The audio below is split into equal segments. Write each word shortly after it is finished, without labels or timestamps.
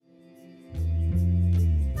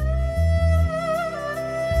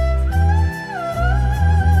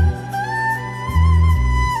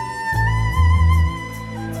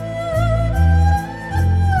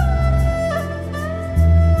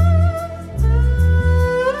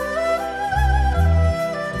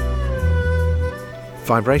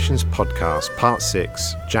VIBErations Podcast, Part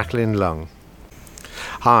 6, Jacqueline Leung.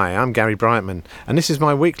 Hi, I'm Gary Brightman, and this is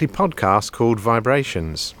my weekly podcast called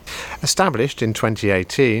VIBErations. Established in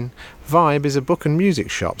 2018, Vibe is a book and music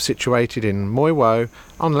shop situated in Moi Wo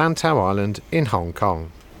on Lantau Island in Hong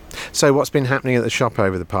Kong. So what's been happening at the shop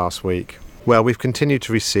over the past week? Well, we've continued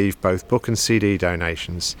to receive both book and CD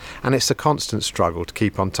donations, and it's a constant struggle to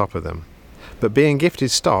keep on top of them. But being gifted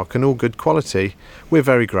stock and all good quality, we're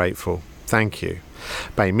very grateful. Thank you.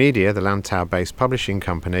 Bay Media, the Lantau-based publishing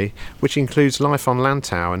company, which includes Life on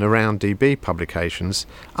Lantau and Around DB publications,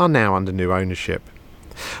 are now under new ownership.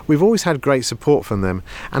 We've always had great support from them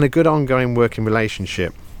and a good ongoing working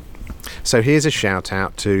relationship. So here's a shout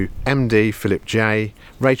out to MD Philip J,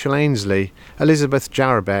 Rachel Ainsley, Elizabeth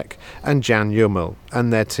Jarabek and Jan Yummel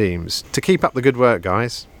and their teams. To keep up the good work,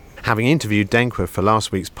 guys. Having interviewed Denkwa for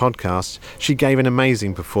last week's podcast, she gave an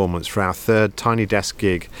amazing performance for our third Tiny Desk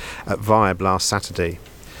gig at Vibe last Saturday.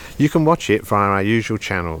 You can watch it via our usual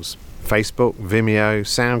channels: Facebook, Vimeo,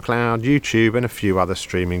 SoundCloud, YouTube and a few other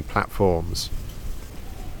streaming platforms.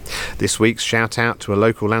 This week's shout out to a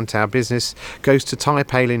local Lantau business goes to Thai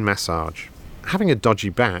Pailin Massage. Having a dodgy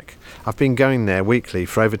back, I've been going there weekly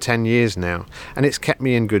for over 10 years now, and it's kept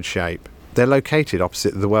me in good shape. They're located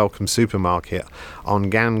opposite the Welcome supermarket on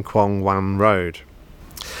Gan Kwong Wan Road.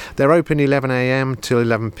 They're open 11am till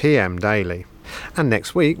 11pm daily. And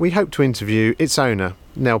next week we hope to interview its owner,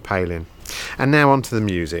 Nell Pailin. And now on to the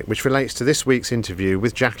music, which relates to this week's interview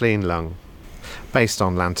with Jacqueline Leung. Based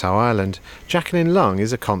on Lantau Island, Jacqueline Leung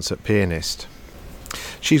is a concert pianist.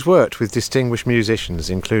 She's worked with distinguished musicians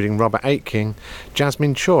including Robert Aitken,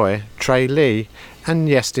 Jasmine Choi, Trey and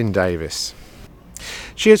Iestyn Davies.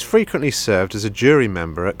 She has frequently served as a jury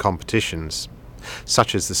member at competitions,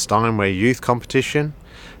 such as the Steinway Youth Competition,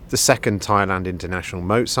 the second Thailand International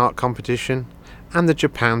Mozart Competition, and the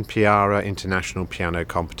Japan Piara International Piano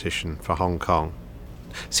Competition for Hong Kong.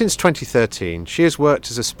 Since 2013, she has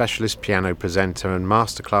worked as a specialist piano presenter and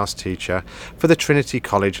masterclass teacher for the Trinity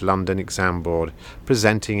College London exam board,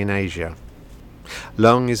 presenting in Asia.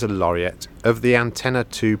 Leung is a laureate of the Antena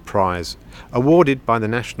 2 prize, awarded by the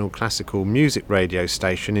National Classical Music radio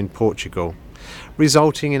station in Portugal,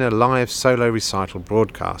 resulting in a live solo recital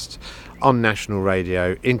broadcast on national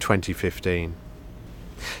radio in 2015.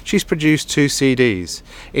 She's produced 2 CDs,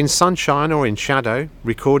 In Sunshine or in Shadow,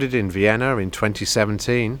 recorded in Vienna in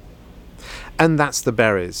 2017, and That's the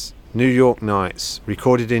Berries, New York Nights,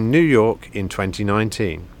 recorded in New York in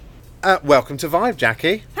 2019. Welcome to Vibe,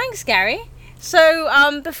 Jackie. Thanks, Gary.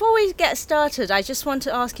 So, before we get started, I just want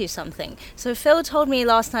to ask you something. So, Phil told me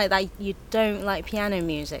last night that you don't like piano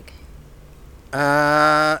music.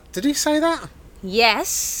 Did he say that? Yes.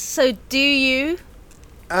 So, do you?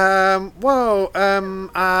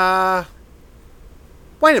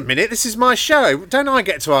 Wait a minute, this is my show. Don't I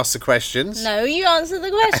get to ask the questions? No, you answer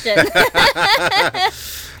the question.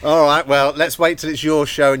 All right, well, let's wait till it's your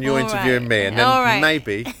show and you're interviewing me, and then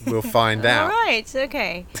maybe we'll find out. All right,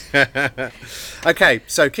 okay. Okay,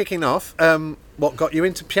 so kicking off, what got you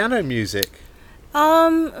into piano music?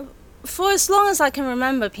 For as long as I can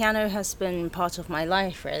remember, piano has been part of my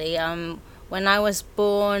life, really. When I was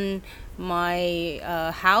born, my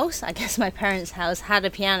house, I guess my parents' house, had a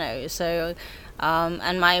piano, so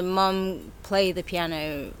and my mum played the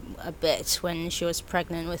piano a bit when she was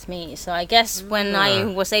pregnant with me. So I guess when I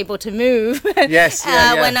was able to move,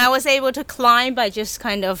 when I was able to climb, I just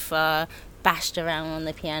kind of bashed around on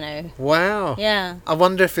the piano. Wow. Yeah. I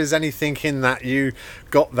wonder if there's anything in that you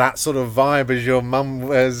got that sort of vibe as your mum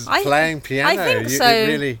was playing piano. I think so.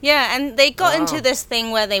 Really... Yeah, and they got into this thing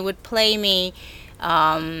where they would play me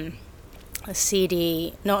a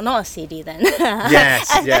CD, not a CD then,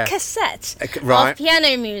 a cassette of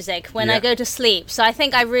piano music when I go to sleep. So I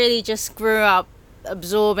think I really just grew up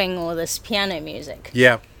absorbing all this piano music.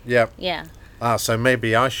 Yeah. So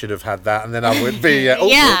maybe I should have had that, and then I would be. Don't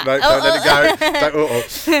let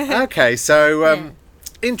it go. Okay, so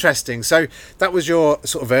interesting. So that was your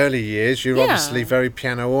sort of early years. You're obviously very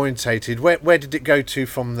piano orientated. Where did it go to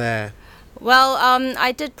from there? Well,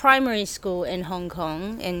 I did primary school in Hong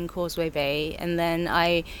Kong, in Causeway Bay, and then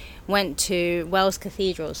I went to Wells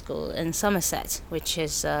Cathedral School in Somerset, which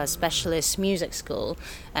is a specialist music school,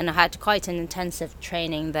 and I had quite an intensive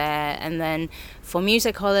training there. And then for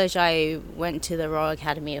music college, I went to the Royal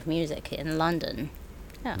Academy of Music in London.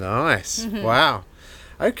 Yeah. Nice. Mm-hmm. Wow.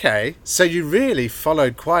 Okay, so you really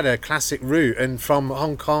followed quite a classic route, and from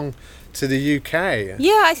Hong Kong to the UK.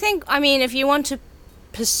 Yeah, I think, if you want to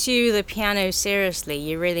pursue the piano seriously,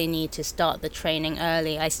 you really need to start the training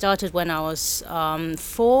early. I started when I was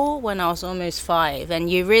 4, when I was almost 5, and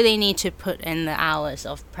you really need to put in the hours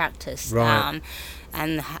of practice. Right.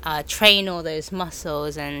 And train all those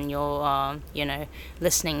muscles and your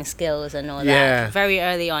listening skills and all that very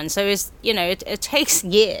early on. So it's it takes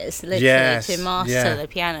years literally to master the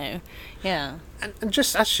piano. And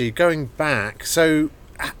just actually going back, so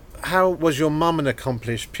how was your mum an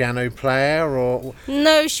accomplished piano player, or?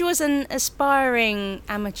 No, she was an aspiring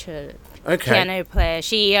amateur piano player.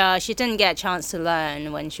 She didn't get a chance to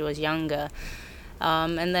learn when she was younger,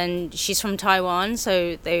 and then she's from Taiwan,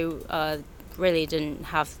 so they really didn't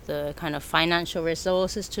have the kind of financial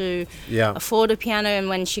resources to afford a piano. And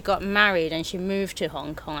when she got married and she moved to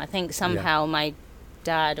Hong Kong, I think somehow my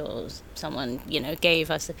dad or someone gave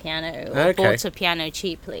us a piano or bought a piano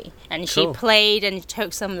cheaply, and she played and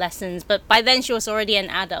took some lessons, but by then she was already an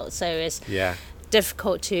adult, so it's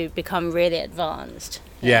difficult to become really advanced.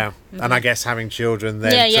 And I guess having children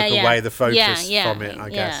then took away the focus from it, I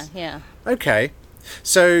guess. Okay.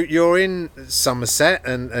 So you're in Somerset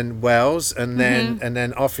and Wales, and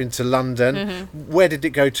then off into London. Where did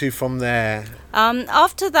it go to from there?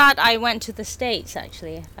 After that, I went to the States,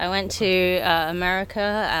 actually. I went to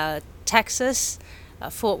America, Texas,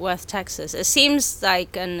 Fort Worth, Texas. It seems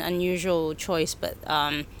like an unusual choice, but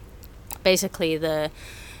basically the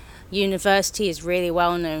university is really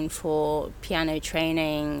well known for piano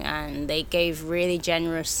training, and they gave really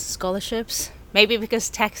generous scholarships. Maybe because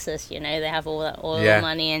Texas, they have all that oil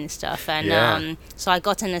money and stuff. And so I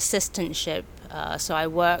got an assistantship. So I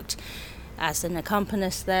worked as an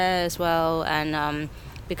accompanist there as well. And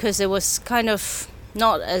because it was kind of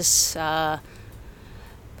not as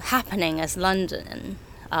happening as London,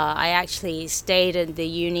 I actually stayed in the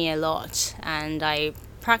uni a lot. And I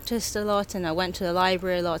practiced a lot, and I went to the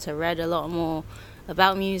library a lot. I read a lot more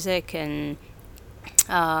about music, and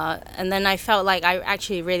then I felt like I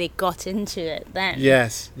actually really got into it then.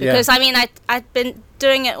 Because I mean, I'd been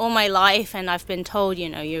doing it all my life, and I've been told,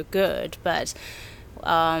 you're good, but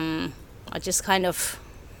I just kind of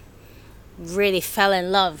really fell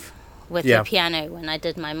in love with the piano when I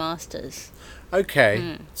did my masters.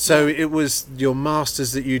 So it was your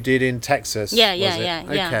masters that you did in Texas?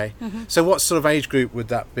 Okay. So what sort of age group would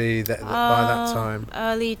that be by that time?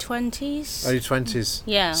 Early 20s. Early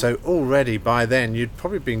 20s? So already by then you'd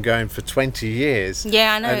probably been going for 20 years.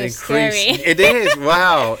 I know, it's scary. It is,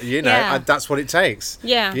 wow. That's what it takes.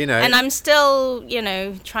 And I'm still,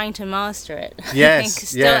 trying to master it.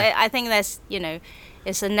 I think that's,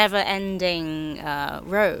 it's a never-ending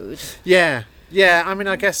road. Yeah, I mean,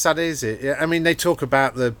 I guess that is it. I mean, they talk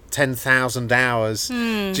about the 10,000 hours.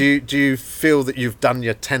 Do you feel that you've done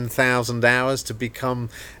your 10,000 hours to become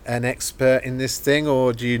an expert in this thing,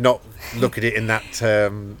 or do you not look at it in that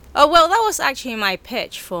term? Oh, well, that was actually my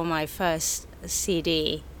pitch for my first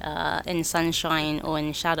CD, In Sunshine or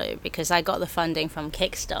in Shadow, because I got the funding from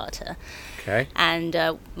Kickstarter. And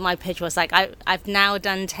my pitch was like, I've now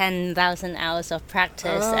done 10,000 hours of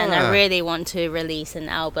practice, and I really want to release an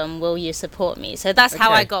album. Will you support me? So that's how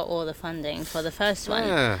I got all the funding for the first one.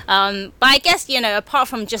 But I guess, apart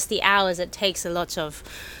from just the hours, it takes a lot of,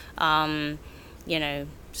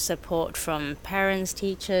 support from parents,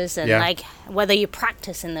 teachers, and like whether you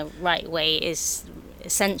practice in the right way is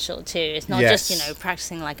essential too. It's not just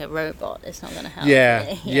practicing like a robot. It's not going to help.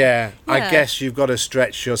 I guess you've got to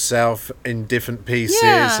stretch yourself in different pieces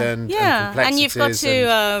and complexities, and you've got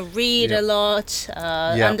to read a lot,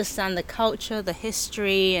 understand the culture, the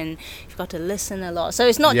history, and you've got to listen a lot. So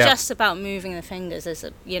it's not just about moving the fingers. It's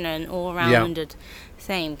an all-rounded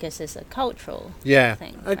thing, because it's a cultural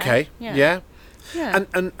thing.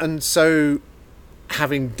 And so,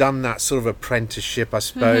 having done that sort of apprenticeship, I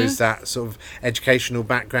suppose, that sort of educational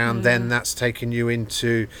background, then that's taken you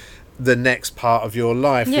into the next part of your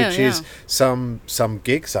life, which is some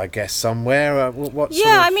gigs, I guess, somewhere.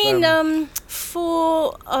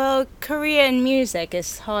 For a career in music,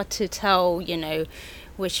 it's hard to tell,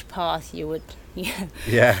 which path you would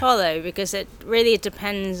follow, because it really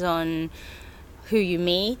depends on who you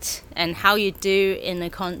meet and how you do in a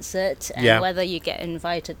concert, and whether you get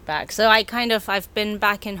invited back. So I've been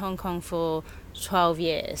back in Hong Kong for 12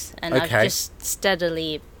 years, and I've just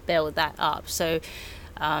steadily built that up. So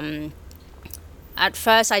at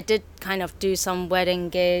first I did kind of do some wedding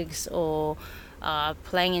gigs or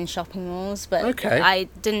playing in shopping malls, but I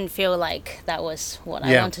didn't feel like that was what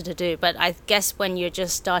I wanted to do. But I guess when you're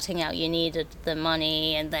just starting out, you needed the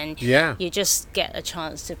money, and then you just get a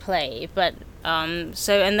chance to play. But and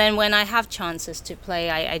then when I have chances to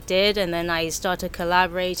play, I did, and then I started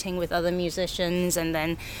collaborating with other musicians, and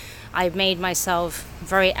then I made myself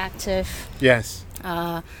very active. Yes.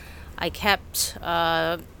 I kept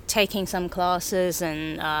taking some classes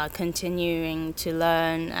and continuing to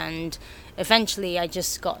learn, and eventually I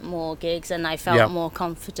just got more gigs and I felt more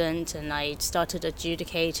confident, and I started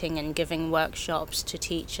adjudicating and giving workshops to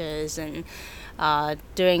teachers and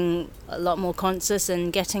doing a lot more concerts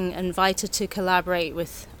and getting invited to collaborate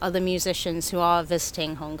with other musicians who are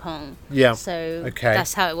visiting Hong Kong. Yeah. So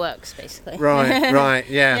that's how it works, basically. Right,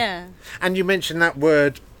 yeah. Yeah. And you mentioned that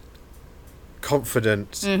word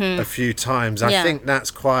confidence a few times. I think that's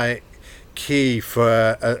quite key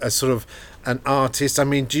for a sort of an artist. I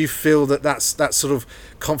mean, do you feel that sort of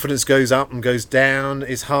confidence goes up and goes down?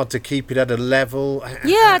 It's hard to keep it at a level.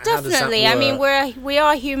 Yeah, definitely. I mean, we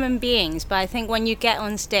are human beings, but I think when you get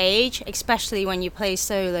on stage, especially when you play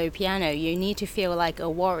solo piano, you need to feel like a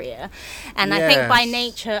warrior. And I think by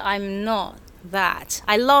nature, I'm not that.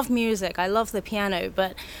 I love music, I love the piano,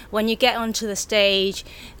 but when you get onto the stage,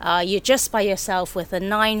 you're just by yourself with a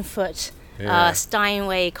 9-foot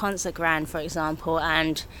Steinway concert grand, for example,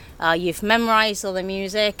 and you've memorized all the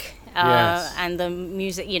music, and the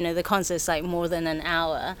music, the concert's like more than an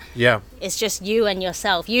hour. Yeah, it's just you and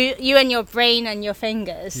yourself, you and your brain and your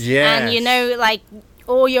fingers. And like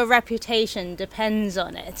all your reputation depends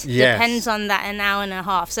on it. Depends on that an hour and a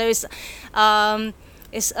half. So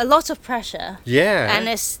it's a lot of pressure. And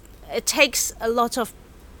it takes a lot of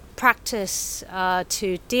practice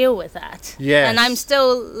to deal with that. And I'm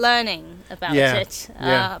still learning about it.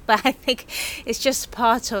 But I think it's just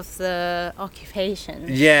part of the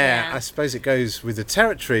occupation. I suppose it goes with the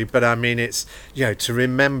territory, but I mean, it's, to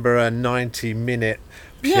remember a 90-minute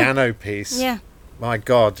piano piece. My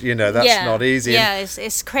God, that's not easy.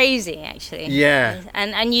 It's crazy, actually.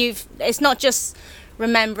 And it's not just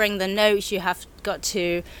remembering the notes. You have got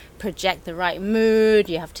to project the right mood.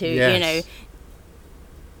 You have to,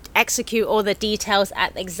 execute all the details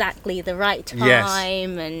at exactly the right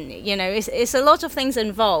time, and it's a lot of things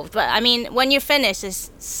involved. But I mean, when you finish,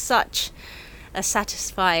 it's such a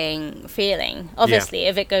satisfying feeling. Obviously,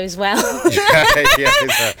 if it goes well.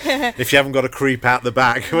 If you haven't got to creep out the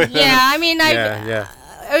back. I mean,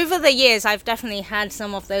 over the years, I've definitely had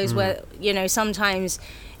some of those where sometimes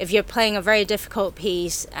if you're playing a very difficult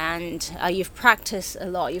piece and you've practiced a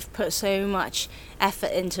lot, you've put so much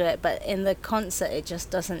effort into it, but in the concert it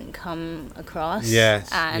just doesn't come across.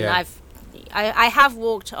 And I have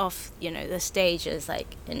walked off the stages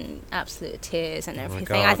like in absolute tears and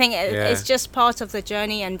everything. I think it's just part of the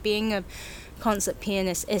journey, and being a concert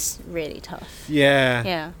pianist is really tough.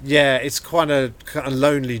 It's quite a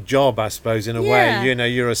lonely job, I suppose, in a way.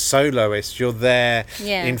 You're a soloist, you're there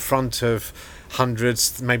in front of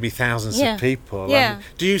hundreds, maybe thousands of people.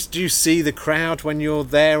 Do you see the crowd when you're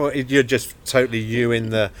there, or you're just totally you in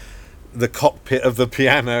the cockpit of the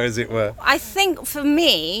piano, as it were? I think for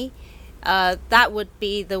me, that would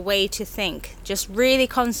be the way to think. Just really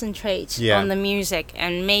concentrate on the music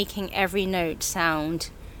and making every note sound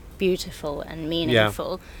beautiful and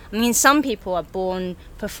meaningful. I mean, some people are born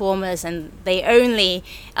performers and they only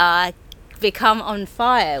become on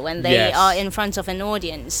fire when they are in front of an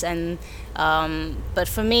audience, and but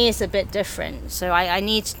for me it's a bit different. So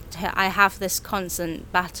I have this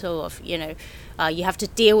constant battle of you have to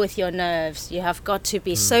deal with your nerves. You have got to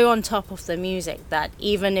be so on top of the music that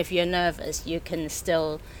even if you're nervous, you can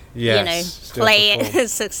still play it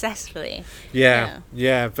successfully.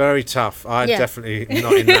 Very tough. I'm definitely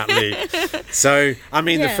not in that league. So I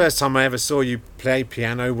mean, the first time I ever saw you play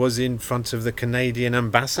piano was in front of the Canadian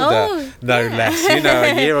ambassador, less,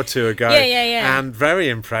 a year or two ago. And very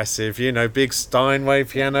impressive, big Steinway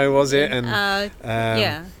piano, was it? And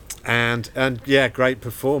and great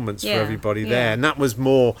performance for everybody there. And that was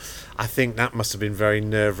more, I think that must have been very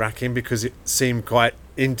nerve-wracking because it seemed quite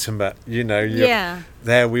intimate.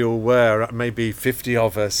 There we all were, maybe 50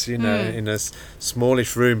 of us, in a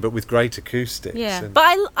smallish room, but with great acoustics.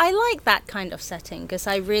 But I like that kind of setting because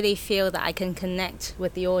I really feel that I can connect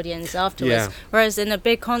with the audience afterwards. Whereas in a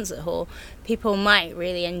big concert hall, people might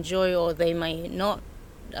really enjoy, or they might not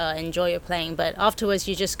enjoy your playing, but afterwards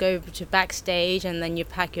you just go to backstage and then you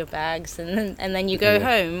pack your bags and then you go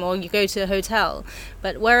home, or you go to a hotel.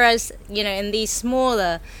 But whereas in these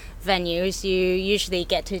smaller venues, you usually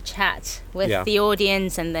get to chat with the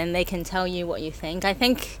audience and then they can tell you what you think. I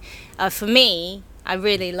think for me, I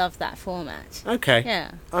really love that format.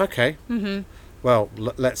 Well,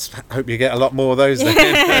 let's hope you get a lot more of those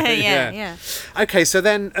then. Okay, so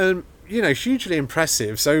then hugely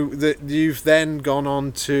impressive. So that you've then gone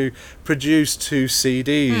on to produce 2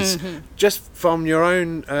 CDs, just from your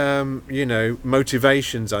own,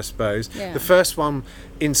 motivations, I suppose. Yeah. The first one,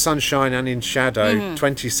 In Sunshine and in Shadow,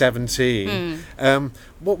 2017.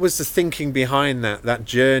 What was the thinking behind that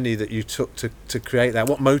journey that you took to create that?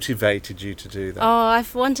 What motivated you to do that? Oh,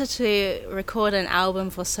 I've wanted to record an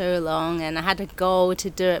album for so long, and I had a goal to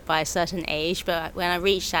do it by a certain age, but when I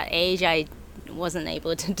reached that age, I wasn't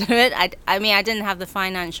able to do it. I mean, I didn't have the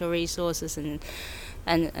financial resources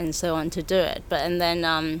and so on to do it. And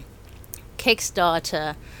then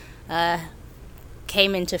Kickstarter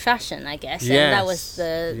came into fashion, I guess. Yes. And that was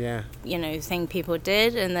the thing people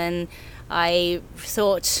did. And then I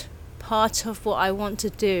thought part of what I want to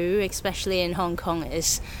do, especially in Hong Kong,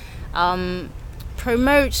 is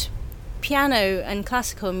promote piano and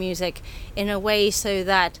classical music in a way so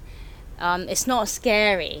that it's not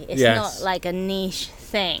scary. It's not like a niche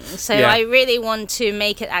thing. So I really want to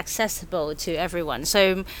make it accessible to everyone.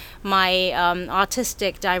 So my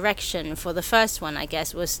artistic direction for the first one, I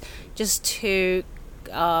guess, was just to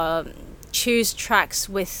choose tracks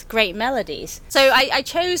with great melodies. So I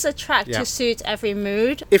chose a track to suit every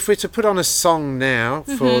mood. If we're to put on a song now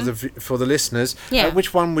for the listeners,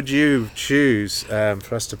 which one would you choose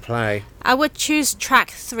for us to play? I would choose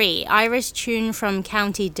track 3, Irish Tune from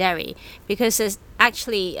County Derry, because it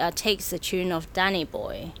actually takes the tune of Danny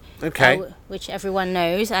Boy. Okay. Which everyone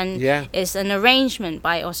knows, and it's an arrangement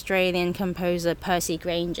by Australian composer Percy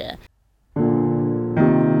Grainger.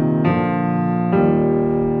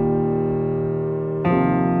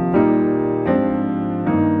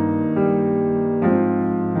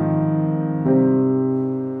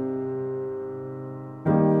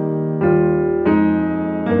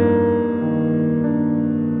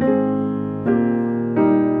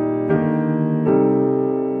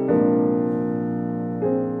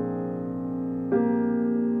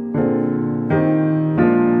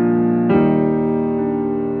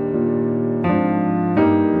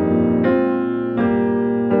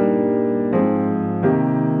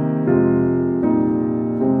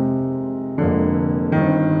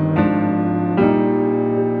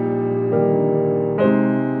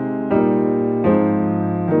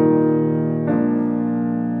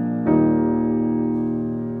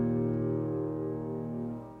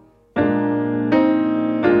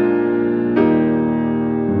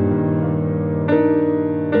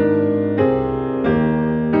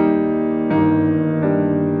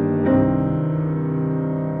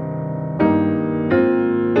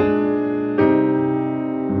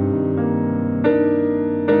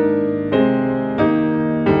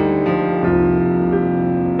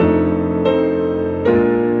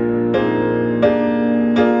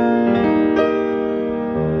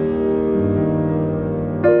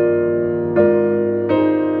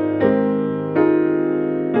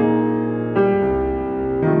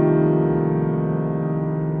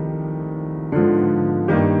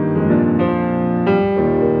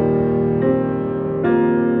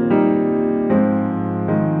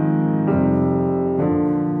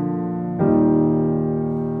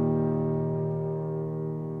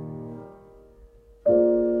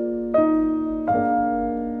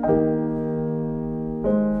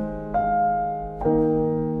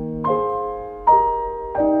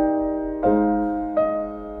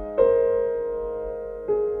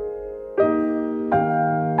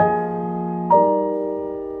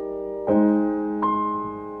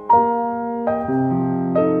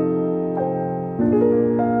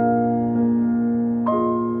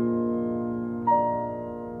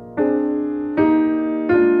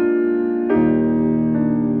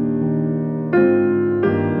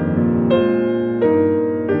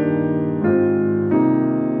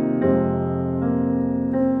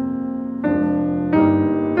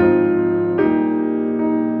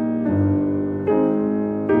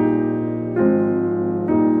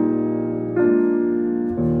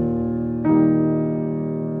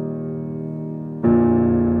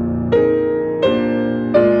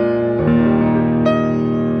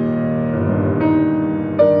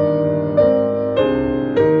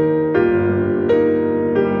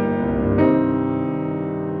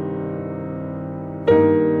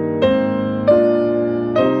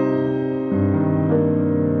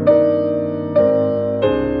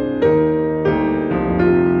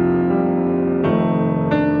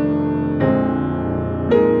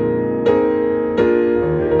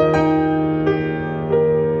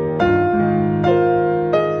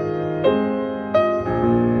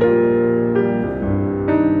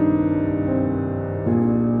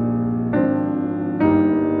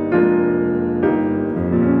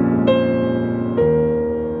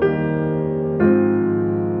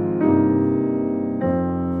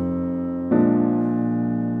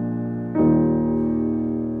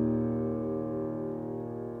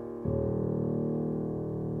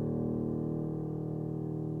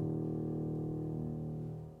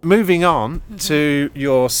 moving on to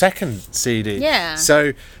your second CD. Yeah.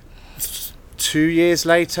 So 2 years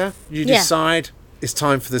later, you decide it's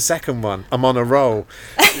time for the second one. I'm on a roll.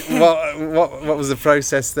 What was the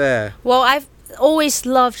process there? Well, I've always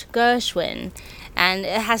loved Gershwin, and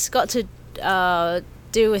it has got to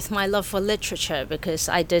do with my love for literature, because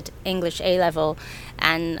I did English A-level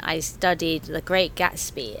and I studied The Great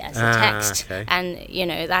Gatsby as a text. Okay. And, you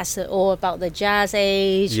know, that's all about the jazz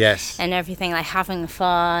age and everything, like having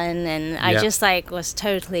fun. And I just like was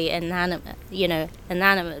totally enamored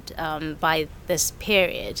by this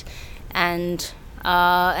period. And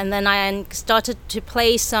then I started to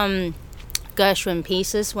play some Gershwin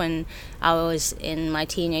pieces when I was in my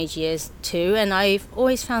teenage years too, and I've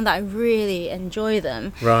always found that I really enjoy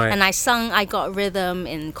them. Right. And I got rhythm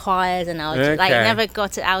in choirs, and I never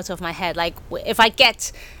got it out of my head. Like if I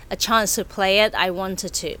get a chance to play it, I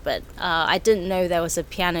wanted to, but I didn't know there was a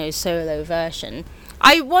piano solo version.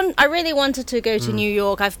 I really wanted to go to New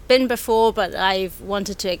York. I've been before, but I've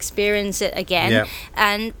wanted to experience it again. Yeah.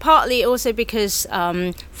 And partly also because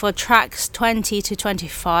for tracks 20 to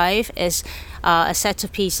 25 is a set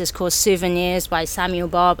of pieces called Souvenirs by Samuel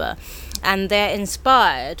Barber. And they're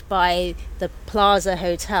inspired by the Plaza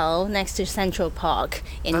Hotel next to Central Park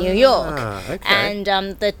in New York. Okay. And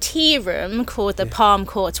the tea room called the Palm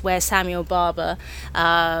Court, where Samuel Barber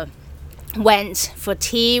went for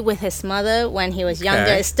tea with his mother when he was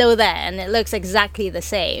younger, is still there, and it looks exactly the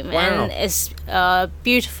same. Wow. And it's a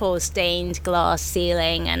beautiful stained glass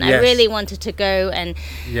ceiling, and I really wanted to go and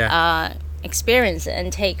experience it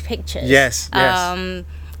and take pictures. Yes.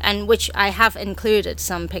 And which I have included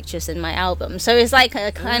some pictures in my album. So it's like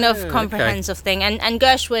a kind of comprehensive thing. And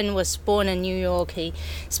Gershwin was born in New York. He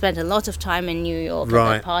spent a lot of time in New York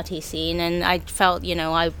at the party scene. And I felt,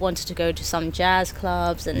 I wanted to go to some jazz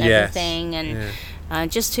clubs and everything.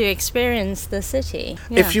 And just to experience the city.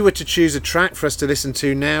 Yeah. If you were to choose a track for us to listen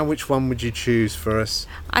to now, which one would you choose for us?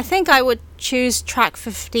 I think I would choose track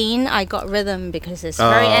 15, I Got Rhythm, because it's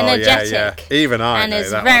very energetic. Yeah. Even I and know it's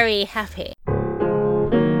that very happy.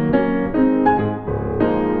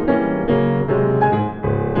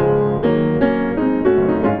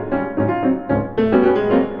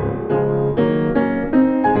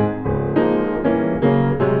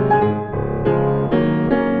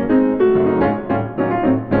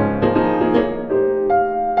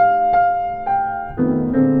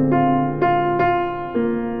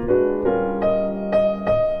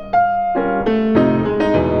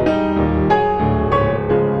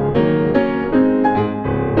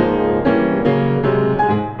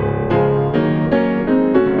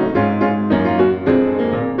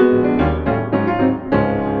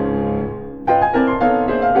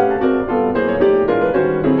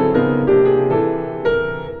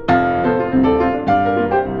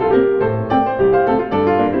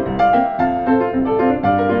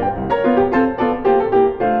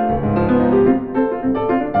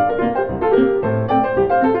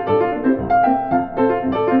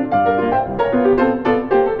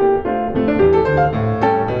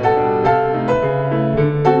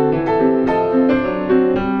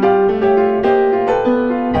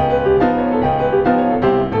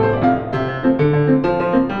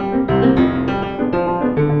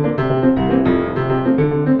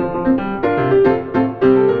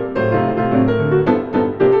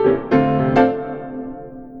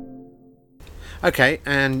 Okay,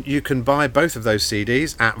 and you can buy both of those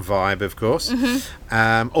CDs at Vibe, of course,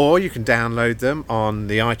 or you can download them on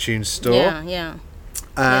the iTunes store.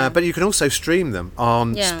 But you can also stream them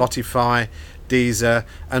on Spotify, Deezer,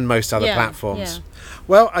 and most other platforms.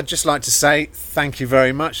 Well, I'd just like to say thank you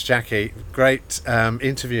very much, Jackie. Great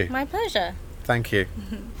interview. My pleasure. Thank you.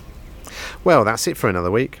 Well, that's it for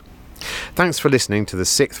another week. Thanks for listening to the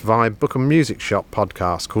 6th Vibe Book and Music Shop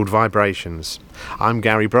podcast called VIBErations. I'm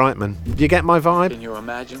Gary Brightman. You get my vibe? Can you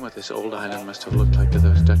imagine what this old island must have looked like to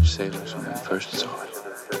those Dutch sailors when they first saw it?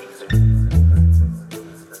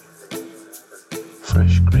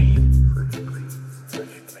 Fresh green.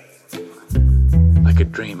 Like a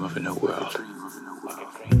dream of a new world.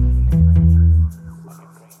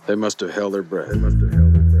 They must have held their breath.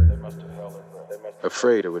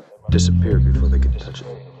 Afraid it would disappear before they could touch it.